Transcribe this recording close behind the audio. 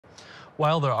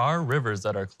While there are rivers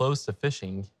that are closed to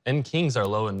fishing and kings are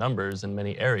low in numbers in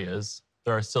many areas,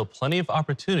 there are still plenty of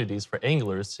opportunities for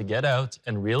anglers to get out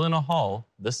and reel in a haul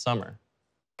this summer.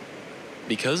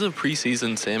 Because of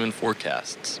preseason salmon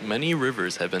forecasts, many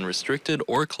rivers have been restricted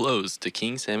or closed to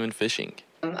king salmon fishing.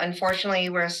 Unfortunately,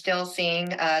 we're still seeing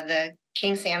the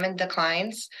king salmon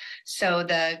declines. So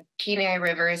the Kenai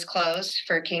River is closed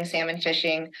for king salmon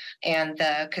fishing, and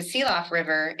the Kasilof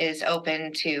River is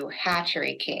open to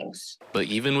hatchery kings. But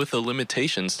even with the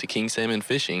limitations to king salmon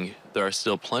fishing, there are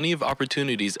still plenty of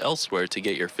opportunities elsewhere to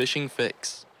get your fishing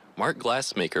fix. Mark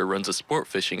Glassmaker runs a sport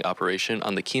fishing operation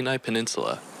on the Kenai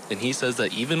Peninsula, and he says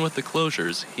that even with the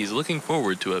closures, he's looking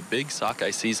forward to a big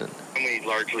sockeye season. We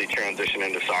largely transition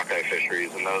into sockeye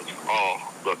fisheries, and those all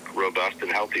look robust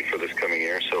and healthy for this coming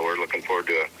year, so we're looking forward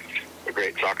to a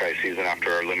great sockeye season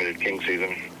after our limited king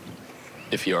season.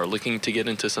 If you are looking to get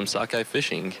into some sockeye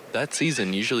fishing, that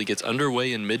season usually gets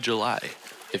underway in mid-July.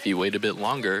 If you wait a bit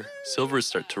longer, silvers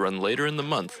start to run later in the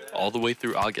month, all the way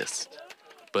through August.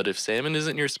 But if salmon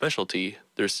isn't your specialty,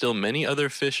 there's still many other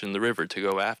fish in the river to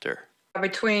go after.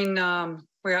 Between,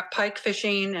 we got pike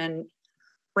fishing and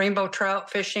rainbow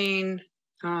trout fishing,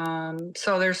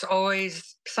 so there's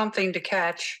always something to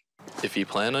catch. If you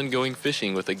plan on going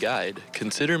fishing with a guide,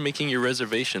 consider making your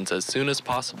reservations as soon as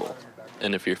possible.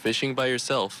 And if you're fishing by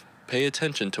yourself, pay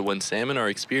attention to when salmon are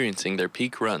experiencing their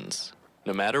peak runs.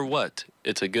 No matter what,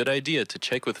 it's a good idea to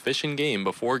check with Fish and Game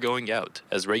before going out,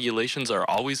 as regulations are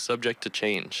always subject to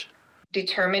change.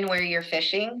 Determine where you're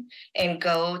fishing and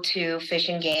go to Fish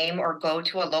and Game or go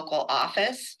to a local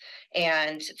office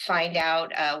and find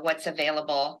out what's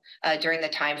available during the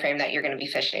time frame that you're going to be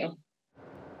fishing.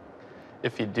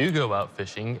 If you do go out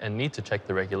fishing and need to check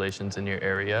the regulations in your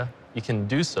area, you can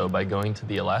do so by going to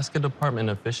the Alaska Department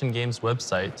of Fish and Game's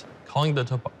website, calling the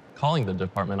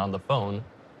department on the phone,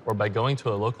 or by going to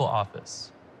a local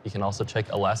office. You can also check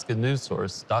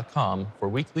AlaskaNewsSource.com for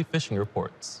weekly fishing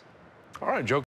reports. All right, Joe.